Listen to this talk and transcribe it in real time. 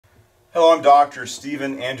Hello, I'm Dr.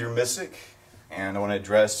 Stephen Andrew Missick, and I want to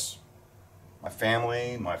address my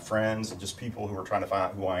family, my friends, and just people who are trying to find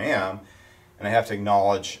out who I am, and I have to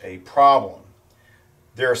acknowledge a problem.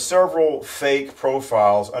 There are several fake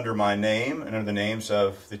profiles under my name and under the names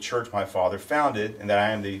of the church my father founded and that I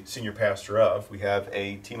am the senior pastor of. We have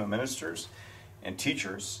a team of ministers and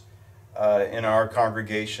teachers in our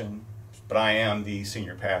congregation, but I am the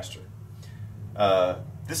senior pastor.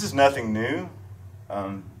 This is nothing new.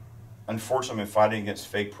 Unfortunately, I've been fighting against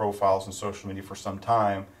fake profiles on social media for some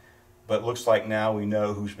time, but it looks like now we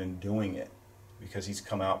know who's been doing it because he's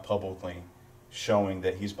come out publicly showing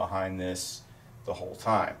that he's behind this the whole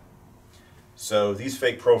time. So these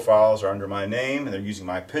fake profiles are under my name and they're using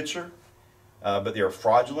my picture, but they are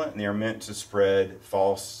fraudulent and they are meant to spread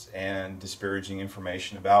false and disparaging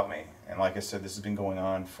information about me. And like I said, this has been going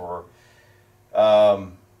on for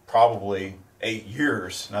probably 8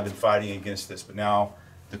 years, and I've been fighting against this, but now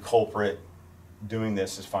the culprit doing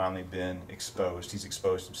this has finally been exposed. He's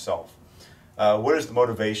exposed himself. What is the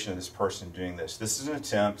motivation of this person doing this? This is an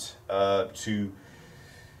attempt to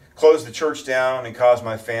close the church down and cause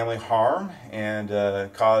my family harm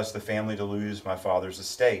and cause the family to lose my father's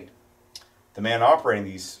estate. The man operating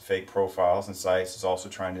these fake profiles and sites is also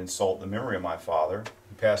trying to insult the memory of my father,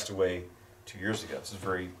 who passed away 2 years ago. This is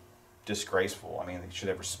very disgraceful. I mean, they should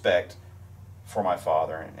have respect for my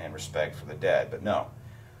father and respect for the dead, but no.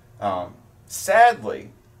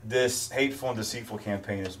 Sadly, this hateful and deceitful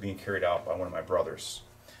campaign is being carried out by one of my brothers.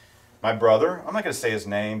 My brother, I'm not going to say his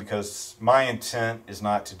name because my intent is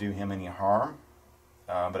not to do him any harm,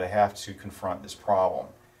 but I have to confront this problem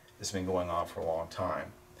that's been going on for a long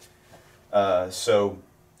time. So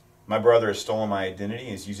my brother has stolen my identity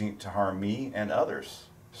and is using it to harm me and others.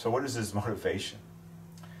 So what is his motivation?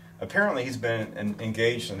 Apparently he's been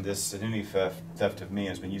engaged in this identity theft of me and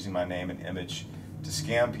has been using my name and image to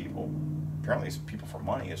scam people. Apparently it's people for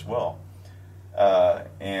money as well.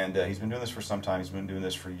 He's been doing this for some time. He's been doing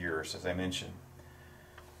this for years, as I mentioned.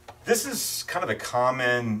 This is kind of a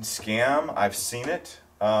common scam. I've seen it.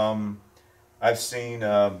 I've seen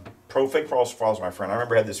fake profiles of my friend. I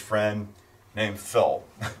remember I had this friend named Phil,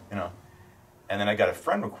 and then I got a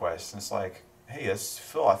friend request, and it's like, hey, it's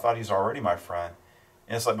Phil. I thought he's already my friend.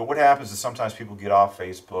 And it's like, but what happens is sometimes people get off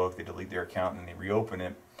Facebook, they delete their account, and they reopen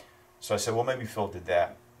it. So I said, well, maybe Phil did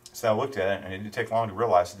that. So I looked at it, and it didn't take long to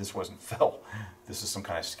realize that this wasn't Phil. This is some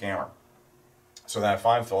kind of scammer. So then I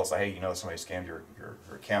find Phil, it's like, hey, somebody scammed your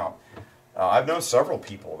account. I've known several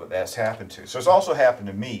people that that's happened to. So it's also happened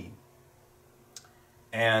to me.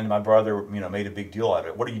 And my brother, made a big deal out of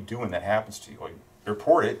it. What do you do when that happens to you? Well, you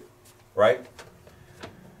report it, right?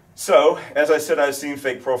 So, as I said, I've seen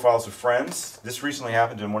fake profiles of friends. This recently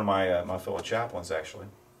happened to one of my fellow chaplains, actually.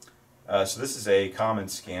 So this is a common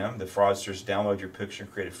scam. The fraudsters download your picture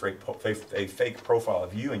and create a fake profile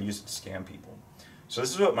of you and use it to scam people. So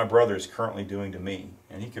this is what my brother is currently doing to me.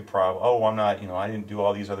 And he could probably, oh, I'm not, I didn't do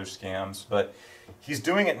all these other scams. But he's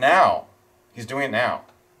doing it now. He's doing it now.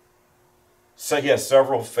 So he has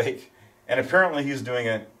several fake, and apparently he's doing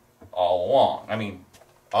it all along. I mean,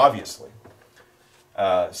 obviously.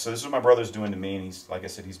 So this is what my brother's doing to me, and he's, like I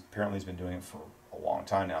said, he's been doing it for a long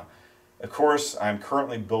time now. Of course, I'm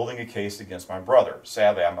currently building a case against my brother.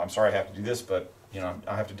 Sadly, I'm sorry I have to do this, but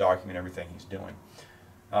I have to document everything he's doing.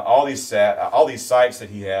 All these sites that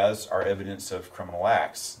he has are evidence of criminal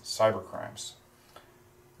acts, cyber crimes.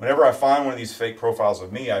 Whenever I find one of these fake profiles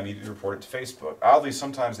of me, I immediately report it to Facebook. Oddly,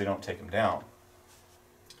 sometimes they don't take them down.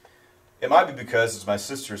 It might be because, as my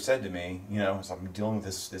sister said to me, as I'm dealing with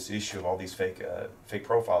this issue of all these fake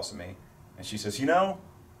profiles of me, and she says,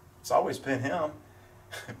 it's always been him.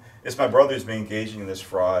 It's my brother who's been engaging in this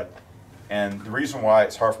fraud, and the reason why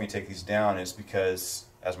it's hard for me to take these down is because,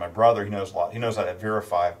 as my brother, he knows a lot. He knows how to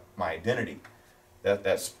verify my identity.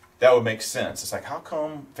 That would make sense. It's like, how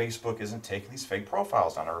come Facebook isn't taking these fake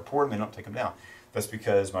profiles down? I report them, they don't take them down. That's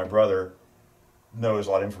because my brother knows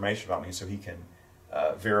a lot of information about me, so he can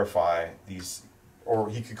verify these, or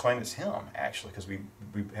he could claim it's him, actually, because we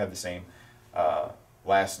have the same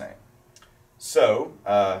last name. So,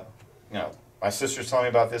 my sister's telling me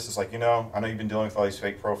about this. It's like, I know you've been dealing with all these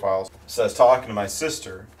fake profiles. So I was talking to my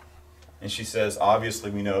sister, and she says,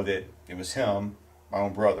 obviously we know that it was him, my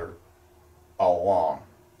own brother, all along.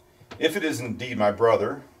 If it is indeed my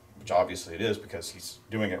brother, which obviously it is because he's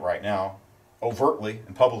doing it right now, overtly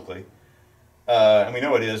and publicly, and we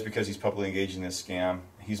know it is because he's publicly engaged in this scam.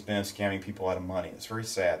 He's been scamming people out of money. It's very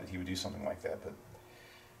sad that he would do something like that.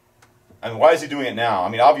 But why is he doing it now? I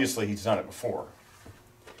mean, obviously he's done it before.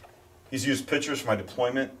 He's used pictures from my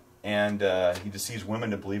deployment, and he deceives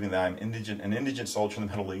women into believing that I'm an indigent soldier from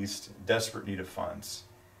the Middle East, in desperate need of funds.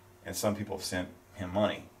 and some people have sent him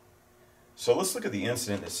money. So let's look at the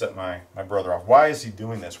incident that set my brother off. Why is he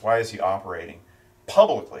doing this? Why is he operating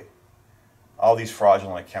publicly all these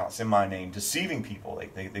fraudulent accounts in my name, deceiving people?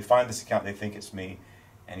 They find this account, they think it's me,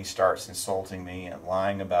 and he starts insulting me and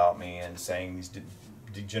lying about me and saying these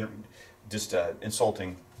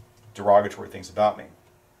insulting, derogatory things about me.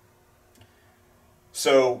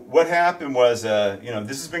 So what happened was, this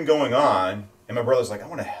has been going on, and my brother's like, I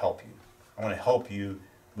want to help you. I want to help you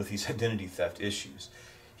with these identity theft issues.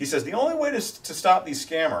 He says, the only way to stop these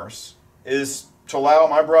scammers is to allow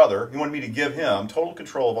my brother, he wanted me to give him total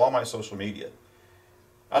control of all my social media.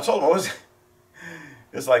 I told him,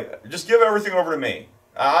 it's like, just give everything over to me.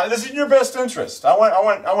 This is in your best interest. I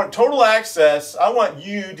want total access. I want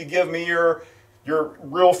you to give me your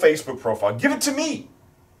real Facebook profile. Give it to me.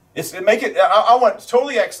 I want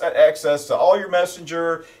totally access to all your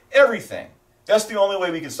messenger, everything. That's the only way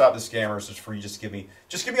we can stop the scammers, is for you just give me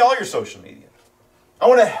all your social media. I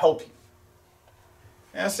want to help you.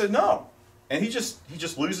 And I said no. And he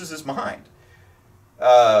just loses his mind.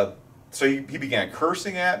 So he began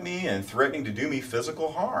cursing at me and threatening to do me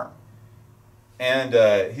physical harm.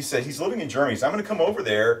 And he said he's living in Germany. So I'm going to come over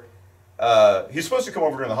there. He's supposed to come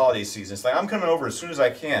over during the holiday season. It's like, I'm coming over as soon as I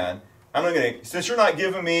can. Since you're not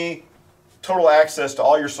giving me total access to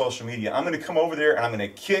all your social media, I'm going to come over there and I'm going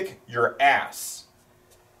to kick your ass.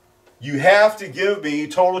 You have to give me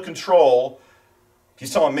total control.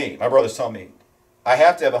 He's telling me, my brother's telling me, I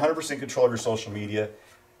have to have 100% control of your social media,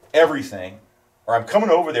 everything, or I'm coming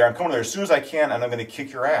over there as soon as I can, and I'm going to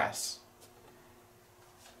kick your ass.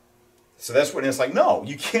 So that's when it's like, no,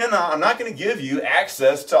 you cannot. I'm not going to give you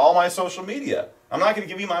access to all my social media. I'm not going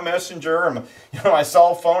to give you my messenger and my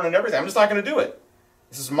cell phone and everything. I'm just not going to do it.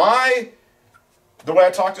 This is the way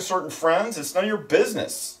I talk to certain friends. It's none of your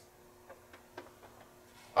business.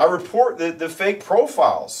 I report the fake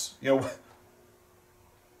profiles.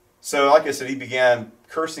 So like I said, he began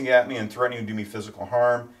cursing at me and threatening to do me physical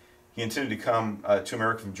harm. He intended to come to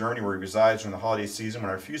America from Germany, where he resides during the holiday season.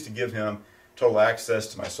 When I refused to give him total access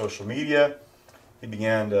to my social media,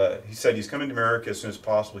 he said he's coming to America as soon as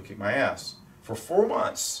possible to kick my ass. For 4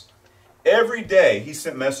 months, every day he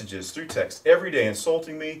sent messages through text, every day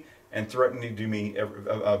insulting me and threatening to do me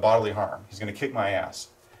bodily harm. He's going to kick my ass.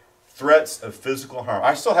 Threats of physical harm.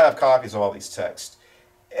 I still have copies of all these texts.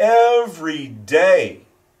 Every day,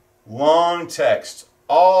 long text,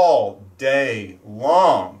 all day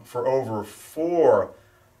long for over 4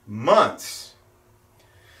 months.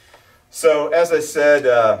 So, as I said,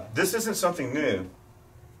 this isn't something new.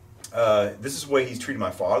 This is the way he's treated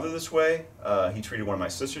my father this way. He treated one of my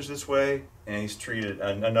sisters this way. And he's treated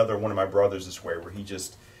another one of my brothers this way, where he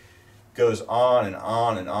just goes on and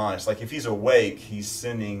on and on. It's like if he's awake, he's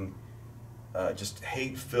sending just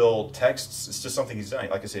hate-filled texts. It's just something he's done.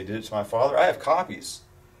 Like I say, he did it to my father. I have copies.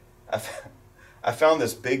 I found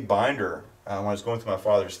this big binder when I was going through my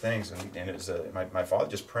father's things, and it was my father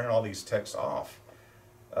just printed all these texts off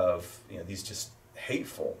of these just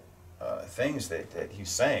hateful things that he's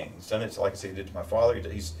saying. He's done it, like I say, he did it to my father. He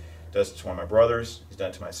does it to one of my brothers. He's done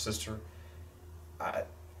it to my sister.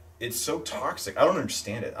 It's so toxic. I don't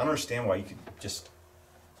understand it. I don't understand why you could just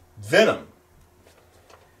venom.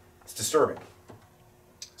 It's disturbing.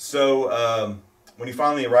 So when he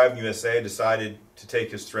finally arrived in the USA, I decided to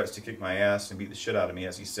take his threats to kick my ass and beat the shit out of me,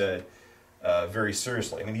 as he said, very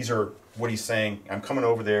seriously. I mean, these are what he's saying. I'm coming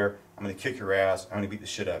over there. I'm going to kick your ass. I'm going to beat the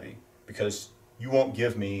shit out of you because you won't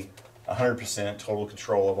give me 100% total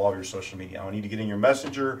control of all of your social media. I need to get in your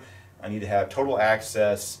messenger. I need to have total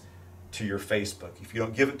access to your Facebook. If you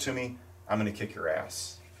don't give it to me, I'm going to kick your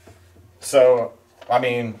ass. So, I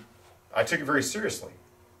mean, I took it very seriously.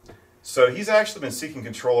 So he's actually been seeking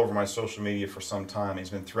control over my social media for some time. He's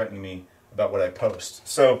been threatening me about what I post.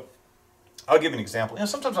 So I'll give you an example.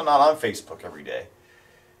 Sometimes I'm not on Facebook every day.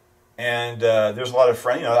 And there's a lot of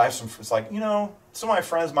friends, I have some, it's like, some of my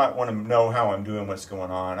friends might want to know how I'm doing, what's going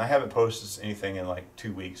on. I haven't posted anything in like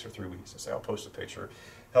 2 weeks or 3 weeks. I say, I'll post a picture.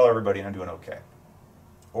 Hello, everybody, I'm doing okay.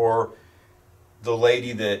 Or the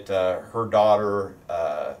lady that her daughter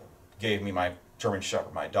gave me my German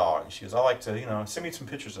Shepherd, my dog. She goes, I like to, send me some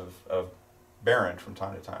pictures of Baron from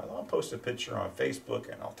time to time. I'll post a picture on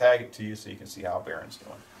Facebook and I'll tag it to you so you can see how Baron's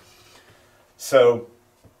doing. So,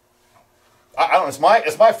 I don't know, it's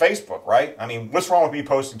my Facebook, right? I mean, what's wrong with me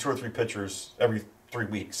posting 2 or 3 pictures every 3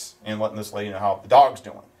 weeks and letting this lady know how the dog's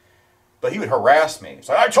doing? But he would harass me. He's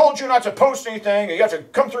like, I told you not to post anything. You have to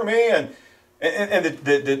come through me. And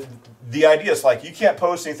the idea is like, you can't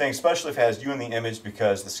post anything, especially if it has you in the image,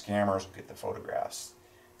 because the scammers will get the photographs.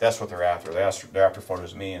 That's what they're after. They're after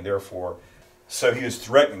photos of me, and therefore, so he was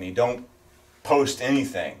threatening me, don't post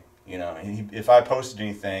anything You know, if I posted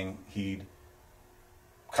anything, he'd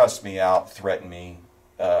cuss me out, threaten me,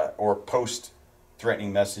 or post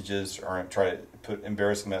threatening messages or try to put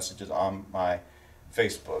embarrassing messages on my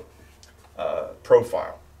Facebook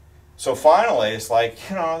profile. So finally, it's like,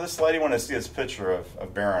 you know, this lady wanted to see this picture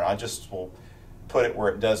of Baron. I just will put it where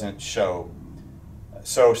it doesn't show.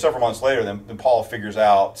 So several months later, then Paul figures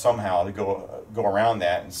out somehow to go around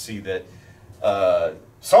that and see that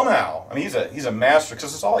somehow, I mean, he's a master,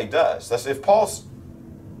 because that's all he does. That's if Paul's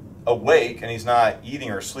awake and he's not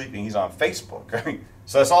eating or sleeping, he's on Facebook. I mean,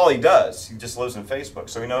 so that's all he does. He just lives in Facebook.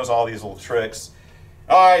 So he knows all these little tricks.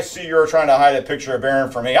 Oh, I see you're trying to hide a picture of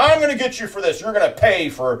Baron from me. I'm going to get you for this. You're going to pay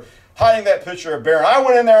for hiding that picture of Baron. I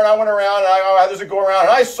went in there and I went around and there's a go around and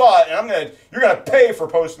I saw it, and you're going to pay for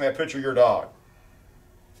posting that picture of your dog.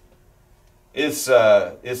 It's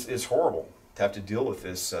horrible to have to deal with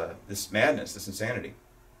this madness, this insanity.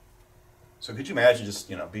 So could you imagine just,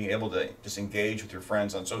 you know, being able to just engage with your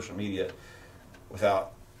friends on social media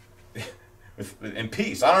without in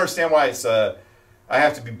peace? I don't understand why it's I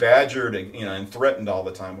have to be badgered, you know, and threatened all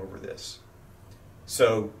the time over this.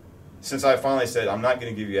 So since I finally said I'm not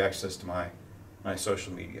going to give you access to my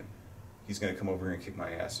social media, he's going to come over here and kick my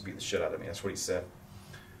ass and beat the shit out of me. That's what he said.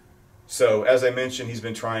 So as I mentioned, he's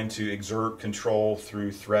been trying to exert control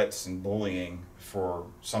through threats and bullying for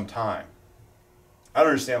some time. I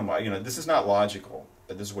don't understand why. You know, this is not logical,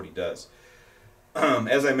 but this is what he does.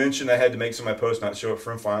 As I mentioned, I had to make some of my posts not show up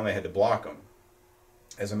for him. Finally, I had to block him.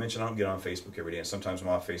 As I mentioned, I don't get on Facebook every day, and sometimes I'm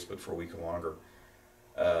off Facebook for a week or longer.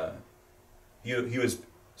 He was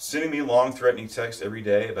sending me long, threatening texts every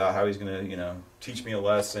day about how he's going to, you know, teach me a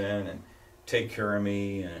lesson and take care of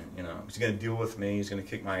me, and, you know, he's going to deal with me. He's going to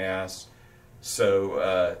kick my ass.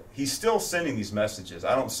 So he's still sending these messages.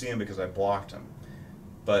 I don't see him because I blocked him.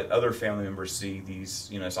 But other family members see these,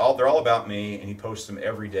 you know, they're all about me, and he posts them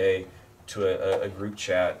every day to a group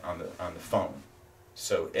chat on the phone.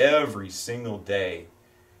 So every single day,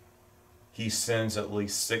 he sends at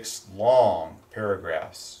least 6 long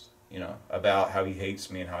paragraphs, you know, about how he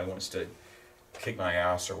hates me and how he wants to kick my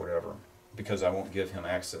ass or whatever, because I won't give him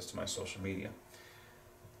access to my social media.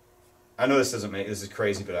 I know this is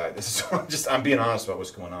crazy, but I'm being honest about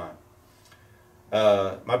what's going on.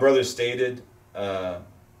 My brother stated.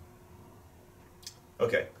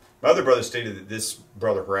 My other brother stated that this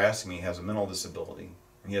brother harassing me has a mental disability,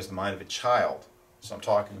 and he has the mind of a child. So I'm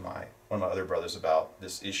talking to one of my other brothers about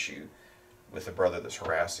this issue with the brother that's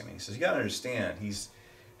harassing me. He says, you got to understand, he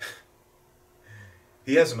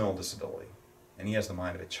has a mental disability, and he has the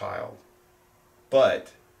mind of a child.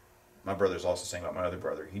 But my brother's also saying about my other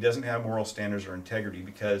brother, he doesn't have moral standards or integrity,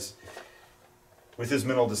 because with his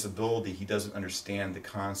mental disability, he doesn't understand the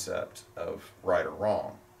concept of right or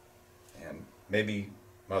wrong. And maybe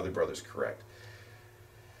my other brother's correct.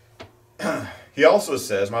 He also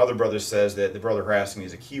says, my other brother says that the brother harassing me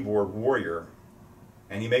is a keyboard warrior,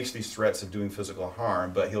 and he makes these threats of doing physical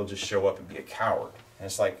harm, but he'll just show up and be a coward. And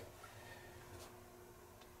it's like,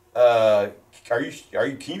 can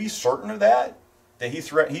you be certain of that? That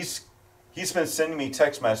he's been sending me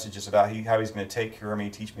text messages about how he's going to take care of me,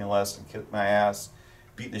 teach me a lesson, kick my ass,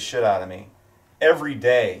 beat the shit out of me every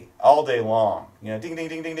day, all day long. You know, ding, ding,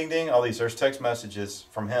 ding, ding, ding, ding. All these, there's text messages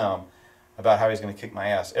from him about how he's going to kick my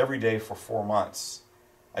ass every day for 4 months.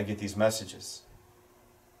 I get these messages.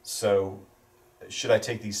 So, should I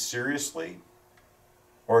take these seriously,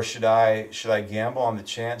 or should I gamble on the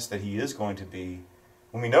chance that he is going to be,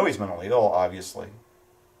 when we know he's mentally ill, obviously?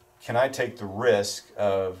 Can I take the risk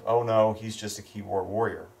of, oh no, he's just a keyboard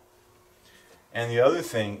warrior? And the other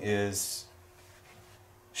thing is,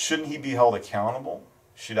 shouldn't he be held accountable?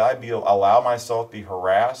 Should I allow myself to be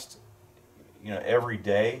harassed, you know, every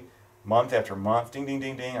day, month after month? Ding, ding,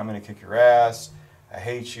 ding, ding, I'm going to kick your ass. I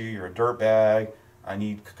hate you. You're a dirtbag. I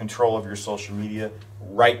need control of your social media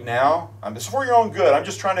right now. This is for your own good. I'm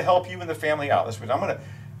just trying to help you and the family out.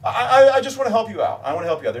 I just want to help you out. I want to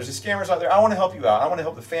help you out. There's these scammers out there. I want to help you out. I want to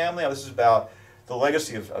help the family. This is about the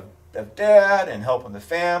legacy of Dad and helping the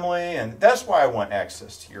family, and that's why I want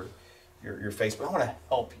access to your Facebook. I want to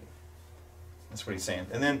help you. That's what he's saying.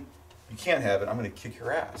 And then you can't have it. I'm going to kick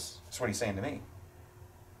your ass. That's what he's saying to me.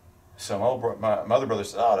 So my other brother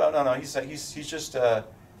says, oh no. He's just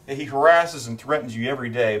he harasses and threatens you every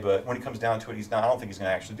day, but when it comes down to it, he's not. I don't think he's going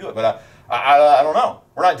to actually do it. But I don't know.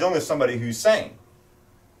 We're not dealing with somebody who's sane.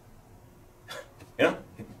 You know,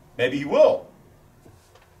 maybe he will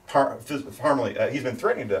harmly. He's been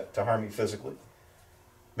threatening to harm me physically.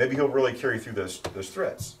 Maybe he'll really carry through those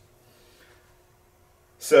threats.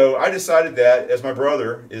 So I decided that, as my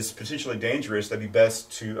brother is potentially dangerous, that'd be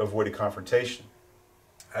best to avoid a confrontation.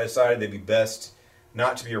 I decided it'd be best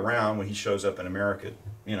not to be around when he shows up in America,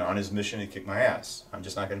 on his mission to kick my ass. I'm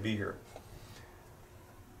just not going to be here.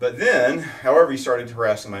 But then, however, he started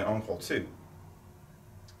harassing my uncle too.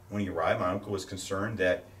 When he arrived, my uncle was concerned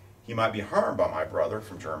that he might be harmed by my brother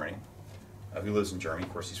from Germany, who lives in Germany.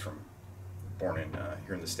 Of course, he's born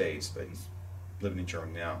here in the States, but he's living in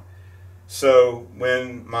Germany now. So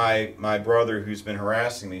when my brother, who's been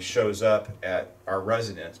harassing me, shows up at our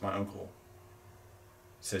residence, my uncle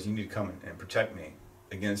says, you need to come and protect me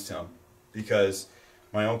against him, because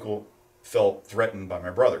my uncle felt threatened by my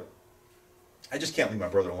brother. I just can't leave my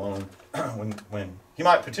brother alone when he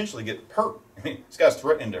might potentially get hurt. I mean, this guy's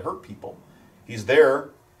threatening to hurt people. He's there.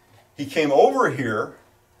 He came over here.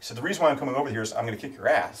 He said, the reason why I'm coming over here is I'm going to kick your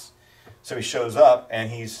ass. So he shows up, and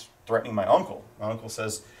he's threatening my uncle. My uncle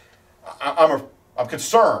says, I'm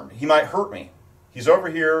concerned. He might hurt me. He's over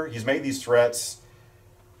here. He's made these threats.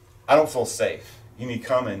 I don't feel safe. You need to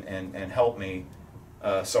come and help me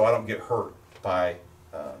so I don't get hurt by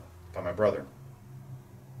my brother.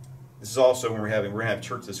 This is also when we're going to have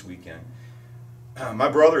church this weekend. My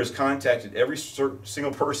brother has contacted every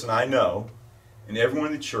single person I know and everyone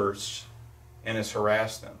in the church and has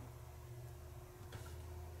harassed them.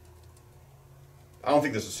 I don't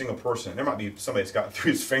think there's a single person. There might be somebody that's gotten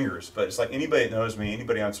through his fingers, but it's like anybody that knows me,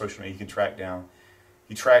 anybody on social media, he can track down.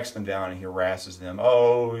 He tracks them down and he harasses them.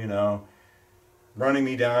 Running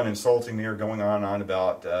me down, insulting me, or going on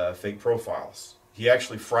about fake profiles. He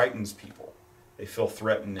actually frightens people. They feel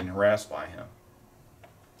threatened and harassed by him.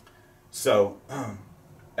 So,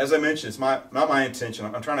 as I mentioned, it's not my intention.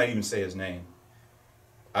 I'm trying not to even say his name.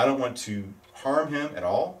 I don't want to harm him at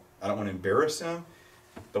all. I don't want to embarrass him.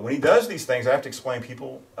 But when he does these things, I have to explain to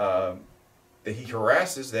people that he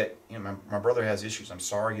harasses, that my brother has issues. I'm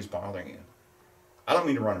sorry he's bothering you. I don't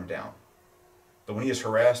mean to run him down. But when he is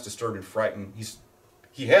harassed, disturbed, and frightened,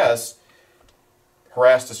 he has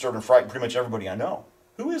harassed, disturbed, and frightened pretty much everybody I know.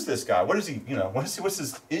 Who is this guy? What is he, what's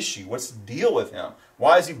his issue? What's the deal with him?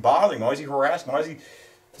 Why is he bothering me? Why is he harassing me? Why is he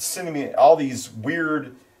sending me all these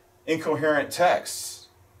weird, incoherent texts?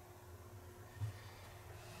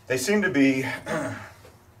 They seem to be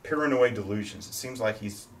paranoid delusions. It seems like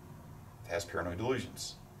he has paranoid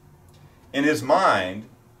delusions. In his mind,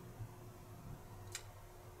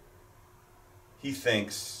 he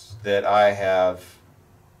thinks that I have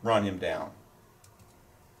run him down,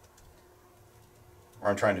 or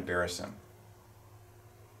I'm trying to embarrass him.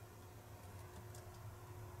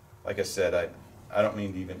 Like I said, I don't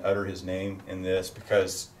mean to even utter his name in this,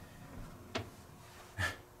 because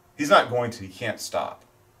he's not going to. He can't stop.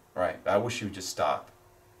 Right? I wish he would just stop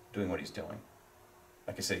doing what he's doing.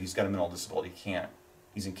 Like I said, he's got a mental disability. He can't.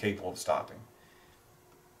 He's incapable of stopping.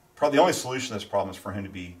 Probably the only solution to this problem is for him to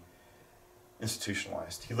be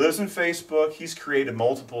institutionalized. He lives in Facebook. He's created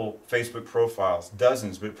multiple Facebook profiles,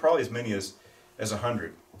 dozens, but probably as many as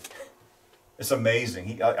 100. It's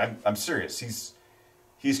amazing. I'm serious.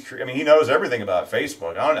 He knows everything about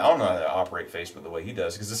Facebook. I don't know how to operate Facebook the way he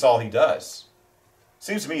does, because this is all he does.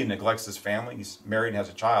 Seems to me he neglects his family. He's married and has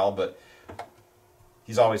a child, but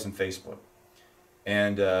he's always in Facebook.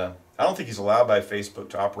 And I don't think he's allowed by Facebook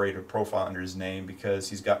to operate a profile under his name, because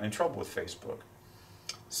he's gotten in trouble with Facebook.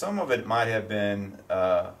 Some of it might have been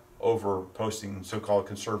over posting so-called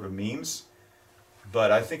conservative memes,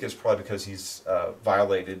 but I think it's probably because he's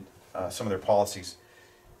violated some of their policies.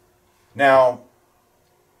 Now,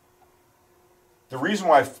 the reason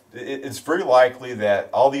why it's very likely that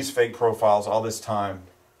all these fake profiles, all this time,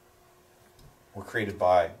 were created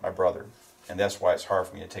by my brother. And that's why it's hard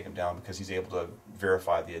for me to take him down, because he's able to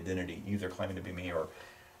verify the identity, either claiming to be me or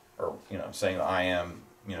saying that I am,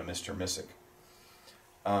 Mr. Missick.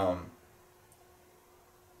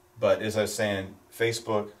 But as I was saying,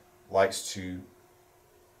 Facebook likes to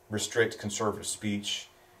restrict conservative speech.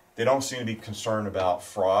 They don't seem to be concerned about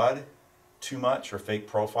fraud too much, or fake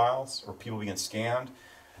profiles, or people being scammed.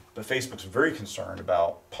 But Facebook's very concerned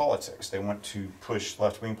about politics. They want to push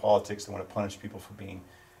left-wing politics. They want to punish people for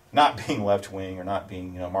not being left-wing, or not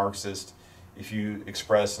being Marxist. If you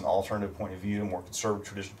express an alternative point of view, a more conservative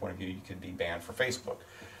traditional point of view, you could be banned from Facebook.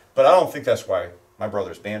 But I don't think that's why my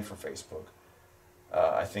brother's banned from Facebook.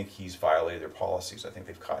 I think he's violated their policies. I think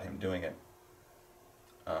they've caught him doing it.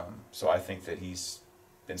 So I think that he's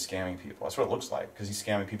been scamming people. That's what it looks like, because he's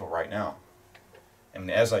scamming people right now. And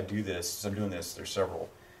as I do this, as I'm doing this, there's several.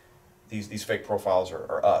 These fake profiles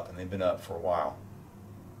are up, and they've been up for a while.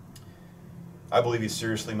 I believe he's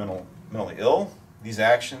seriously mentally ill. These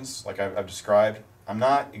actions, like I've described, I'm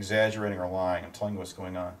not exaggerating or lying. I'm telling you what's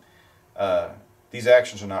going on. These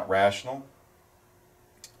actions are not rational,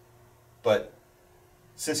 but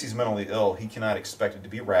since he's mentally ill, he cannot expect it to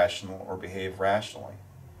be rational or behave rationally.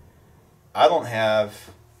 I don't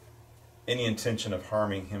have any intention of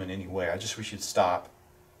harming him in any way. I just wish he'd stop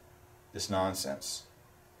this nonsense.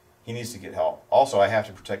 He needs to get help. Also, I have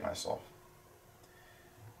to protect myself.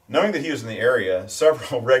 Knowing that he was in the area,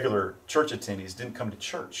 several regular church attendees didn't come to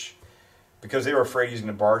church because they were afraid he was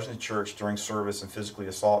going to barge into church during service and physically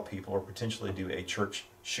assault people or potentially do a church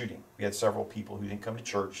shooting. We had several people who didn't come to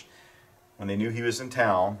church when they knew he was in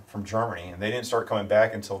town from Germany, and they didn't start coming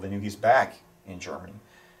back until they knew he's back in Germany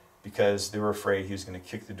because they were afraid he was going to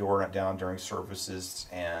kick the door down during services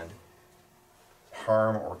and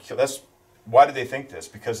harm or kill. Why did they think this?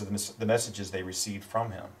 Because of the messages they received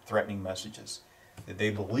from him, threatening messages that they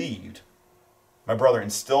believed. My brother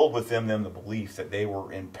instilled within them the belief that they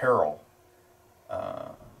were in peril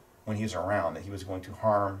when he's around, that he was going to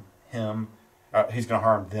harm him, he's going to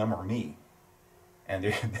harm them or me.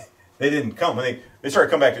 And they didn't come. When they started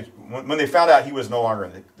coming back to, when they found out he was no longer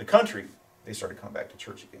in the country, they started coming back to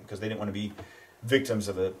church again because they didn't want to be victims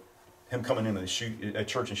of him coming into a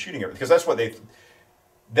church and shooting everything. Because that's what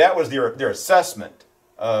that was their assessment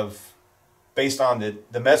of, based on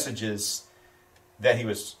the messages that he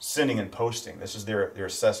was sending and posting. This is their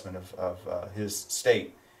assessment of his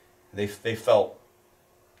state. They felt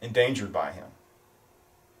endangered by him.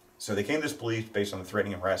 So they came to this belief based on the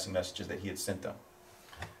threatening and harassing messages that he had sent them.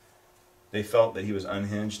 They felt that he was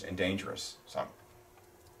unhinged and dangerous. So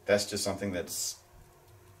that's just something that's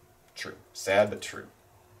true. Sad, but true.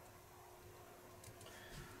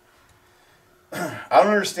 I don't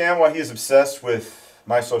understand why he is obsessed with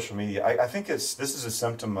my social media. I think this is a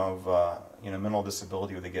symptom of mental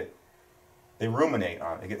disability, where they ruminate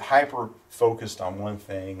on it. They get hyper focused on one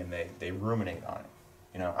thing and they ruminate on it.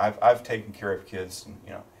 I've taken care of kids,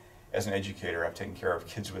 and as an educator, I've taken care of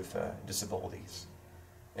kids with disabilities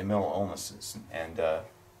and mental illnesses, and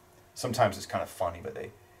sometimes it's kind of funny, but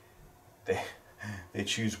they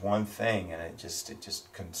choose one thing and it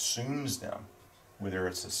just consumes them, whether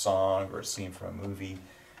it's a song or a scene from a movie.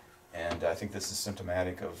 And I think this is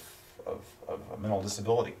symptomatic of a mental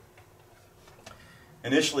disability.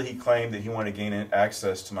 Initially, he claimed that he wanted to gain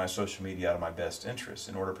access to my social media out of my best interest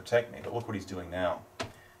in order to protect me. But look what he's doing now. I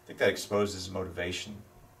think that exposes his motivation.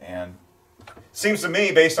 And it seems to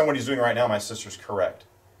me, based on what he's doing right now, my sister's correct.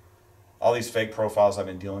 All these fake profiles I've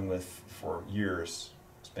been dealing with for years,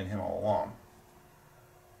 it's been him all along.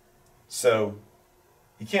 So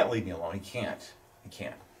he can't leave me alone. He can't.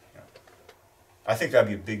 I think that'd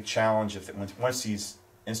be a big challenge once he's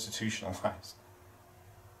institutionalized.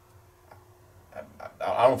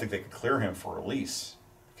 I don't think they could clear him for release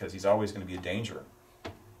because he's always going to be a danger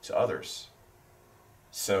to others.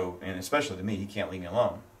 So, and especially to me, he can't leave me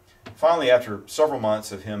alone. Finally, after several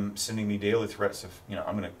months of him sending me daily threats of,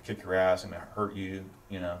 I'm going to kick your ass, I'm going to hurt you,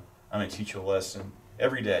 I'm going to teach you a lesson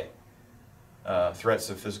every day, threats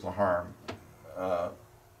of physical harm.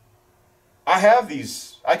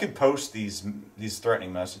 I could post these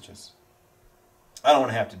threatening messages. I don't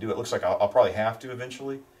want to have to do it. It looks like I'll probably have to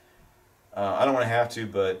eventually. I don't want to have to,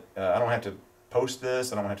 but I don't have to post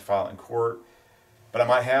this. I don't have to file it in court, but I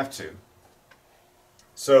might have to.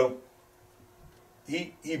 So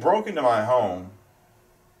he broke into my home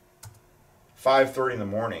 5:30 in the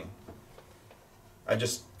morning. I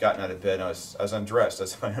just gotten out of bed and I was undressed. I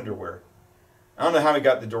was in my underwear. I don't know how he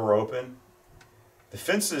got the door open. The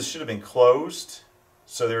fences should have been closed,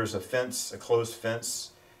 so there's a closed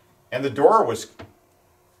fence, and the door was,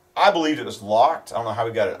 I believed it was locked. I don't know how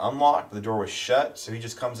he got it unlocked, but the door was shut, so he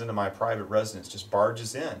just comes into my private residence, just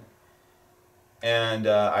barges in. And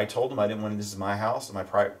I told him I didn't want him, this is my house, my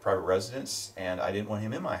private residence, and I didn't want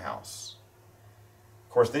him in my house. Of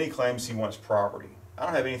course, then he claims he wants property. I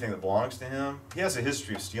don't have anything that belongs to him. He has a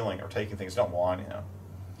history of stealing or taking things that don't belong to him.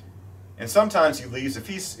 And sometimes he leaves, if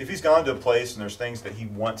he's gone to a place and there's things that he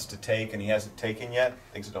wants to take and he hasn't taken yet,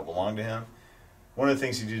 things that don't belong to him, one of the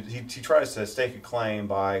things he tries to stake a claim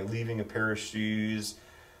by leaving a pair of shoes,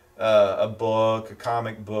 a book, a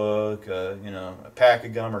comic book, a pack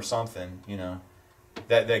of gum or something,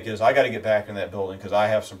 that gives, I got to get back in that building because I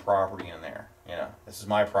have some property in there. This is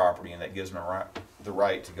my property, and that gives him the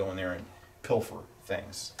right to go in there and pilfer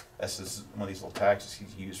things. That's just one of these little tactics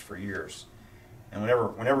he's used for years. And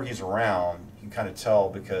whenever he's around, you can kind of tell,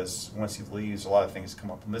 because once he leaves, a lot of things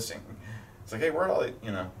come up missing. It's like, hey, where'd all the,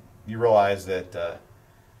 you realize that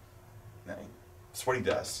that's what he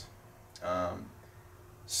does.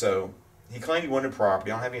 So he claimed he wanted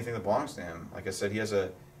property. I don't have anything that belongs to him. Like I said, he has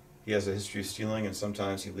a history of stealing, and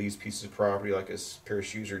sometimes he leaves pieces of property, like a pair of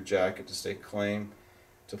shoes or a jacket, to stake claim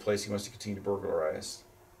to a place he wants to continue to burglarize.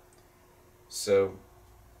 So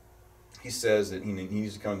he says that he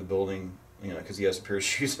needs to come to the building, because he has a pair of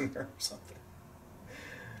shoes in there or something.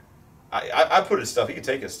 I put his stuff. He can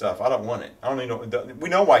take his stuff. I don't want it. I don't even know. We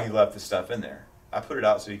know why he left his stuff in there. I put it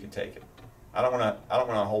out so he can take it. I don't want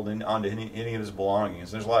to hold on to any of his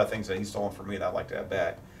belongings. There's a lot of things that he's stolen from me that I'd like to have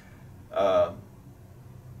back.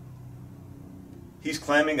 He's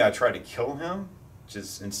claiming I tried to kill him, which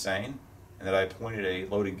is insane, and that I pointed a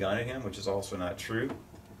loaded gun at him, which is also not true.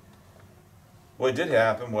 What did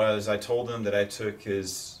happen was I told him that I took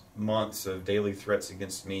his months of daily threats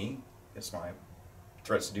against me, against my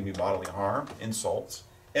threats to do me bodily harm, insults,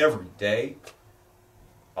 every day,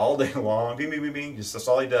 all day long, bing, bing, bing, bing. Just that's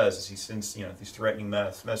all he does is he sends these threatening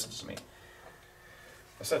messages to me.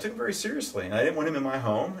 So I took him very seriously, and I didn't want him in my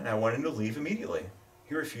home, and I wanted him to leave immediately.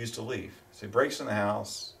 He refused to leave. So he breaks in the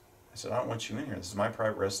house. I said, I don't want you in here. This is my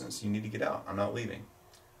private residence. You need to get out. I'm not leaving.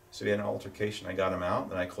 So we had an altercation. I got him out,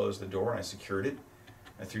 then I closed the door and I secured it.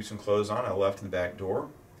 I threw some clothes on. I left in the back door.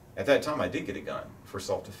 At that time, I did get a gun for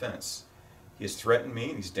self-defense. He has threatened me,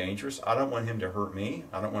 and he's dangerous. I don't want him to hurt me.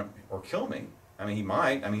 I don't want, or kill me. I mean, he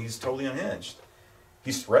might. I mean, he's totally unhinged.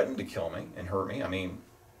 He's threatened to kill me and hurt me. I mean,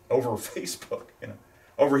 over Facebook,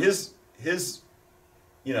 over his, it's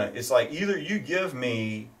like either you give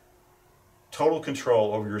me total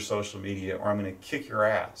control over your social media or I'm going to kick your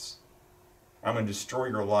ass. I'm going to destroy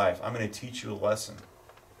your life. I'm going to teach you a lesson.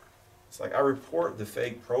 It's like I report the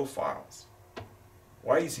fake profiles.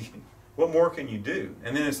 Why is he? What more can you do?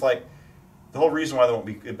 And then it's like the whole reason why they won't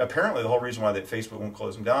be. Apparently, the whole reason why that Facebook won't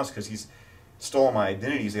close him down is because he's stolen my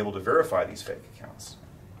identity. He's able to verify these fake accounts.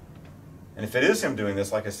 And if it is him doing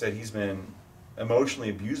this, like I said, he's been emotionally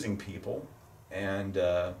abusing people and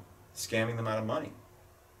scamming them out of money.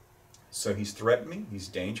 So he's threatened me. He's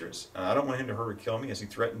dangerous. I don't want him to hurt or kill me, as he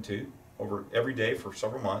threatened to over every day for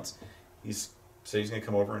several months. He's said he's going to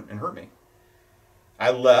come over and hurt me.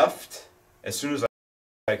 I left as soon as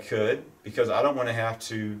I could because I don't want to have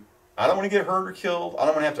to. I don't want to get hurt or killed. I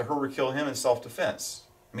don't want to have to hurt or kill him in self-defense.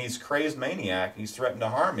 I mean, he's a crazed maniac. He's threatened to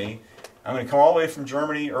harm me. I'm going to come all the way from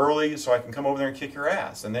Germany early so I can come over there and kick your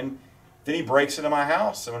ass. And then he breaks into my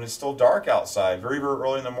house when it's still dark outside, very, very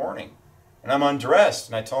early in the morning. And I'm undressed,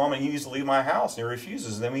 and I tell him he needs to leave my house, and he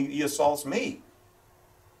refuses. And then he assaults me.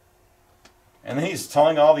 And then he's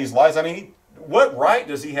telling all these lies. I mean, what right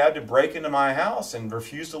does he have to break into my house and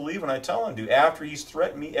refuse to leave when I tell him to, after he's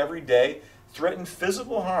threatened me every day, threatened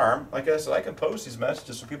physical harm? Like I said, I can post these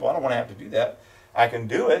messages to people. I don't want to have to do that. I can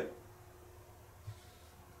do it.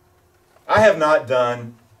 I have not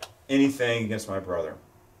done anything against my brother.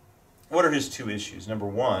 What are his two issues? Number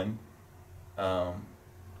one,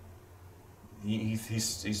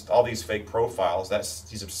 he's all these fake profiles.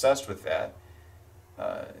 He's obsessed with that.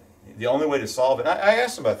 The only way to solve it, I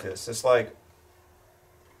asked him about this. It's like,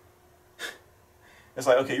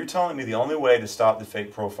 okay, you're telling me the only way to stop the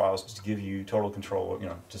fake profiles is to give you total control,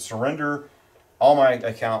 to surrender all my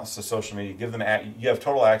accounts to social media, give them, you have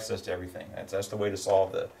total access to everything. That's the way to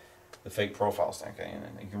solve the fake profiles thing. Okay?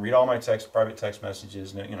 And you can read all my private text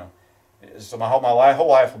messages, and so my whole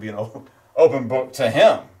life will be an open book to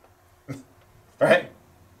him, right?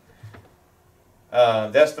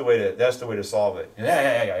 That's the way to solve it.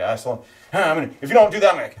 Yeah. If you don't do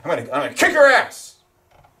that, I'm gonna kick your ass.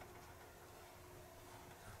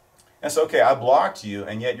 That's okay. I blocked you,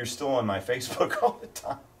 and yet you're still on my Facebook all the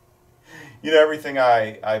time. Everything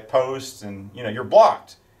I post, and you're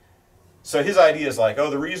blocked. So his idea is like,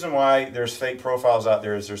 the reason why there's fake profiles out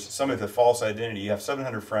there is there's somebody with a false identity. You have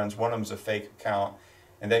 700 friends. One of them's a fake account,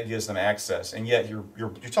 and that gives them access. And yet you're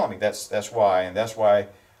telling me that's why, and that's why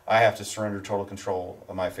I have to surrender total control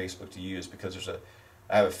of my Facebook to you, is because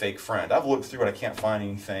I have a fake friend. I've looked through it. I can't find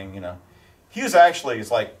anything. He was actually,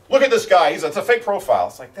 it's like, look at this guy. It's a fake profile.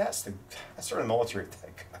 It's like, that's sort of military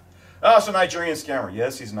thing. Oh, it's a Nigerian scammer.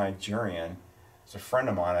 Yes, he's Nigerian. It's a friend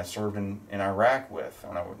of mine I served in Iraq with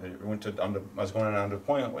when I was going on an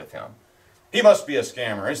deployment with him. He must be a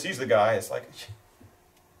scammer. He's the guy. It's like,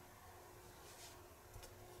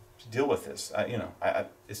 deal with this.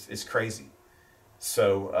 It's crazy.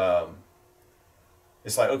 So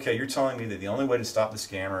it's like, okay, you're telling me that the only way to stop the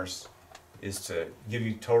scammers is to give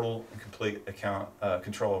you total and complete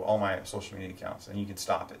control of all my social media accounts, and you can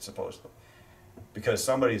stop it, supposedly. Because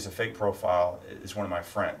somebody's a fake profile is one of my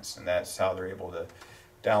friends, and that's how they're able to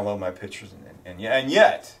download my pictures. And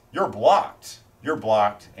yet, you're blocked. You're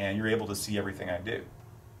blocked, and you're able to see everything I do.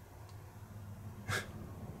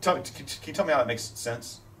 Can you tell me how that makes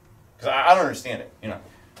sense? Because I don't understand it.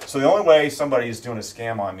 So the only way somebody is doing a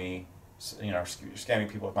scam on me, scamming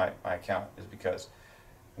people with my account, is because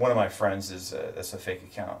one of my friends that's a fake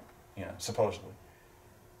account, supposedly.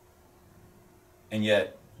 And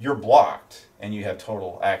yet, you're blocked and you have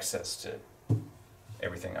total access to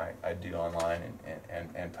everything I do online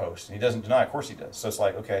and post. And he doesn't deny, of course he does. So it's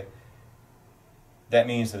like, okay, that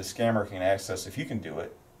means that a scammer can access, if you can do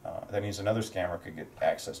it, that means another scammer could get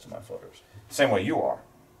access to my photos. Same way you are.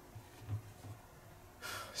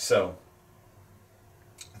 So,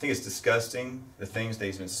 I think it's disgusting, the things that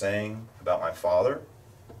he's been saying about my father.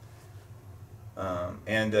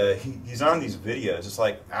 He's on these videos, it's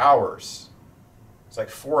like hours. It's like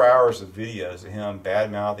 4 hours of videos of him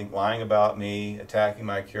bad-mouthing, lying about me, attacking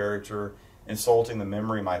my character, insulting the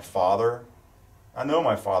memory of my father. I know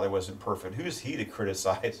my father wasn't perfect. Who is he to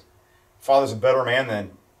criticize? Father's a better man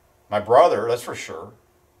than my brother, that's for sure.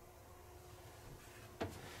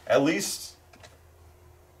 At least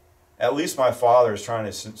my father is trying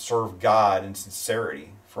to serve God in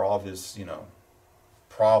sincerity for all of his,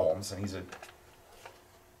 problems. And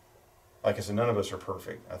like I said, none of us are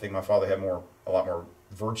perfect. I think my father had a lot more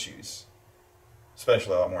virtues,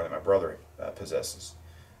 especially a lot more than my brother possesses.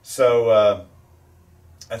 So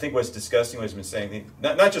I think what's disgusting, what he's been saying,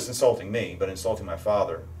 not just insulting me, but insulting my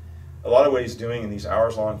father. A lot of what he's doing in these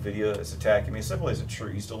hours-long videos is attacking me. It simply isn't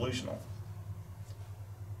true. He's delusional.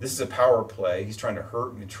 This is a power play. He's trying to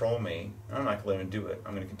hurt and control me. I'm not going to let him do it.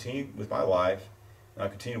 I'm going to continue with my life, and I'll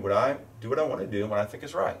continue do what I want to do and what I think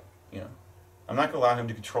is right. I'm not going to allow him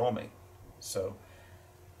to control me. So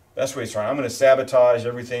that's what he's trying. I'm going to sabotage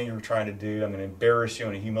everything you're trying to do. I'm going to embarrass you.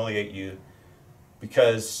 I'm going to humiliate you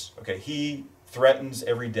because, okay, he threatens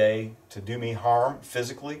every day to do me harm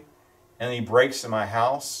physically, and then he breaks in my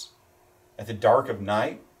house at the dark of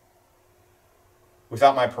night.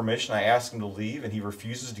 Without my permission, I ask him to leave, and he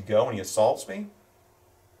refuses to go, and he assaults me.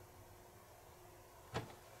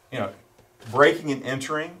 Breaking and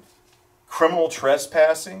entering, criminal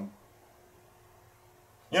trespassing.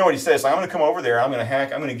 You know what he says? I'm going to come over there. I'm going to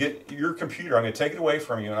hack. I'm going to get your computer. I'm going to take it away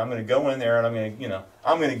from you, and I'm going to go in there, and I'm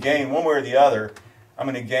going to gain one way or the other. I'm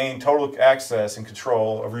going to gain total access and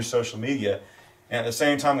control over your social media, and at the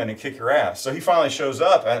same time, I'm going to kick your ass. So he finally shows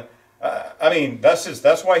up, and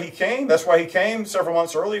that's why he came. That's why he came several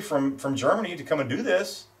months early from Germany to come and do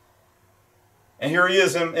this. And here he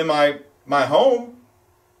is in my home.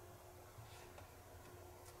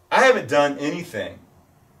 I haven't done anything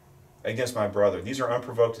against my brother. These are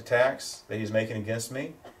unprovoked attacks that he's making against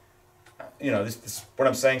me. What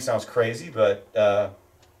I'm saying sounds crazy, but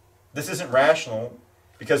this isn't rational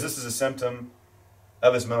because this is a symptom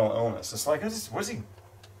of his mental illness. It's like, what is he?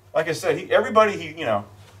 Like I said,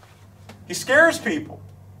 he scares people.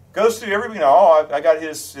 Goes through every, I got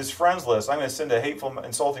his friends list. I'm going to send a hateful,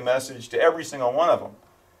 insulting message to every single one of them.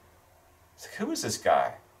 It's like, who is this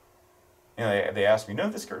guy? They ask me,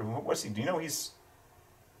 this guy, what's he? Do you know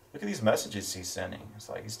look at these messages he's sending. It's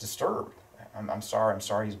like, he's disturbed. I'm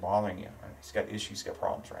sorry he's bothering you. He's got issues, he's got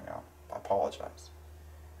problems right now. I apologize.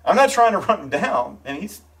 I'm not trying to run him down, and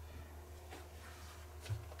he's,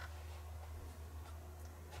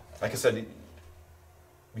 like I said,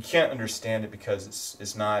 we can't understand it because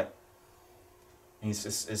it's not.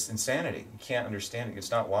 It's insanity. You can't understand it. It's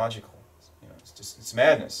not logical. It's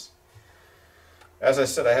madness. As I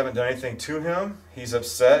said, I haven't done anything to him. He's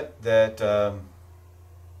upset that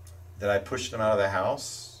I pushed him out of the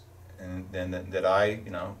house, and that I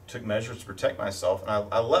took measures to protect myself, and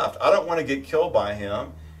I left. I don't want to get killed by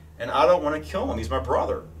him, and I don't want to kill him. He's my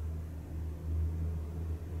brother.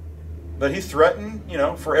 But he threatened,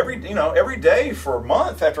 for every day, for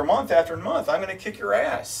month after month after month, I'm going to kick your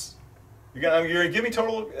ass. You're going to give me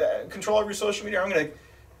total control over your social media. I'm going to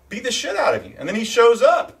beat the shit out of you. And then he shows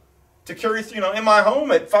up to carry, in my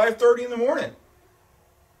home at 5:30 in the morning.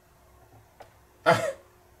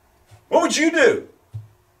 What would you do?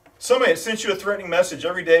 Somebody sent you a threatening message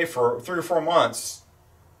every day for 3 or 4 months.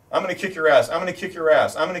 I'm going to kick your ass. I'm going to kick your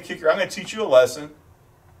ass. I'm going to teach you a lesson.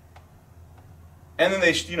 And then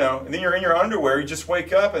and then you're in your underwear, you just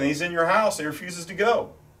wake up and he's in your house and he refuses to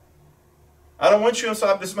go. I don't want you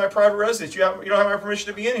inside. This is my private residence. You don't have my permission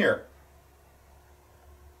to be in here.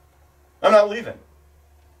 I'm not leaving.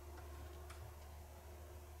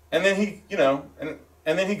 And then he, and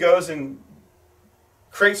then he goes and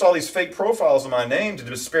creates all these fake profiles in my name to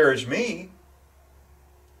disparage me.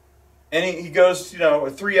 And he goes,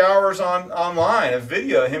 3 hours online, a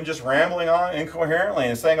video of him just rambling on incoherently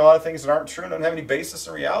and saying a lot of things that aren't true and don't have any basis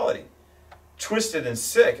in reality. Twisted and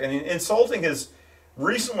sick, and insulting his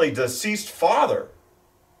recently deceased father.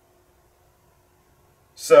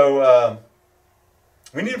 So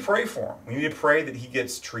we need to pray for him. We need to pray that he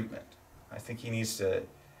gets treatment. I think he needs to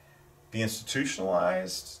be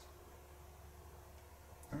institutionalized.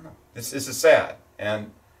 I don't know. This is sad.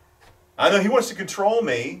 And I know he wants to control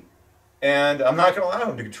me And I'm not going to allow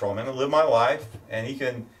him to control me. I'm going to live my life, and he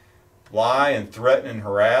can lie and threaten and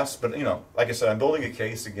harass. But, you know, like I said, I'm building a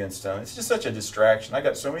case against him. It's just such a distraction. I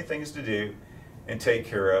got so many things to do and take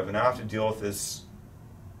care of, and I have to deal with this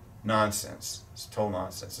nonsense. It's total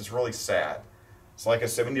nonsense. It's really sad. So like I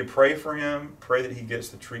said, we need to pray for him, pray that he gets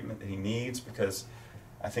the treatment that he needs, because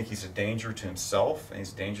I think he's a danger to himself, and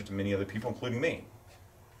he's a danger to many other people, including me.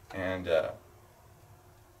 And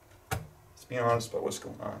it's being honest about what's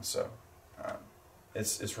going on. So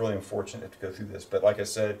it's really unfortunate to go through this. But like I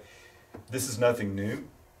said, this is nothing new.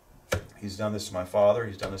 He's done this to my father.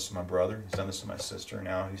 He's done this to my brother. He's done this to my sister.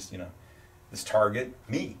 Now he's, you know, this target,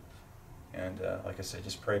 me. And like I said,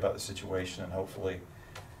 just pray about the situation, and hopefully,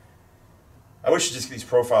 I wish he'd just get these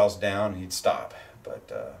profiles down and he'd stop.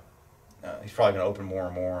 But he's probably going to open more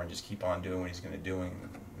and more and just keep on doing what he's going to do. And,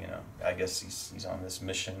 you know, I guess he's on this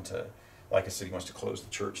mission to, like I said, he wants to close the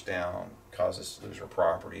church down, cause us to lose our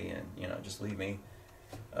property, and, you know, just leave me,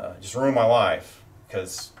 just ruin my life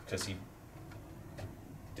because he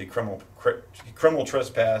did criminal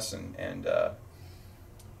trespass and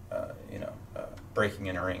you know, breaking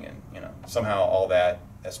and entering, and, you know, somehow all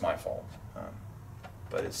that's my fault.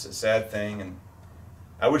 But it's a sad thing, and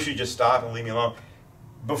I wish he'd just stop and leave me alone.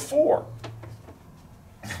 Before,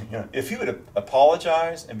 you know, if he would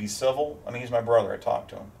apologize and be civil, I mean, he's my brother. I talked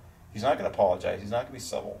to him. He's not going to apologize. He's not going to be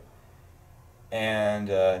civil. And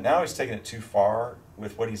now he's taking it too far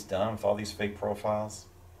with what he's done with all these fake profiles.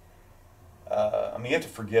 I mean, you have to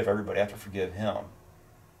forgive everybody. You have to forgive him.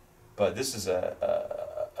 But this is a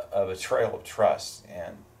betrayal of trust.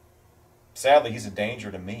 And sadly, he's a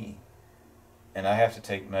danger to me. And I have to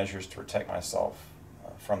take measures to protect myself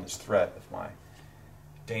from this threat of my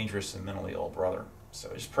dangerous and mentally ill brother. So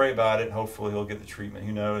just pray about it. Hopefully he'll get the treatment.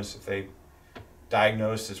 Who knows, if they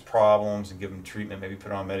diagnose his problems and give him treatment, maybe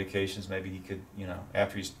put on medications, maybe he could, you know,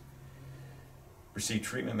 after he's received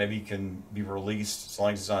treatment, maybe he can be released as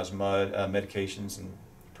long as he's on his medications, and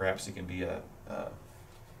perhaps he can be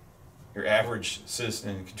your average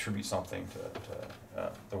citizen and contribute something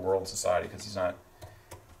to the world and society, because he's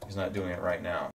not doing it right now.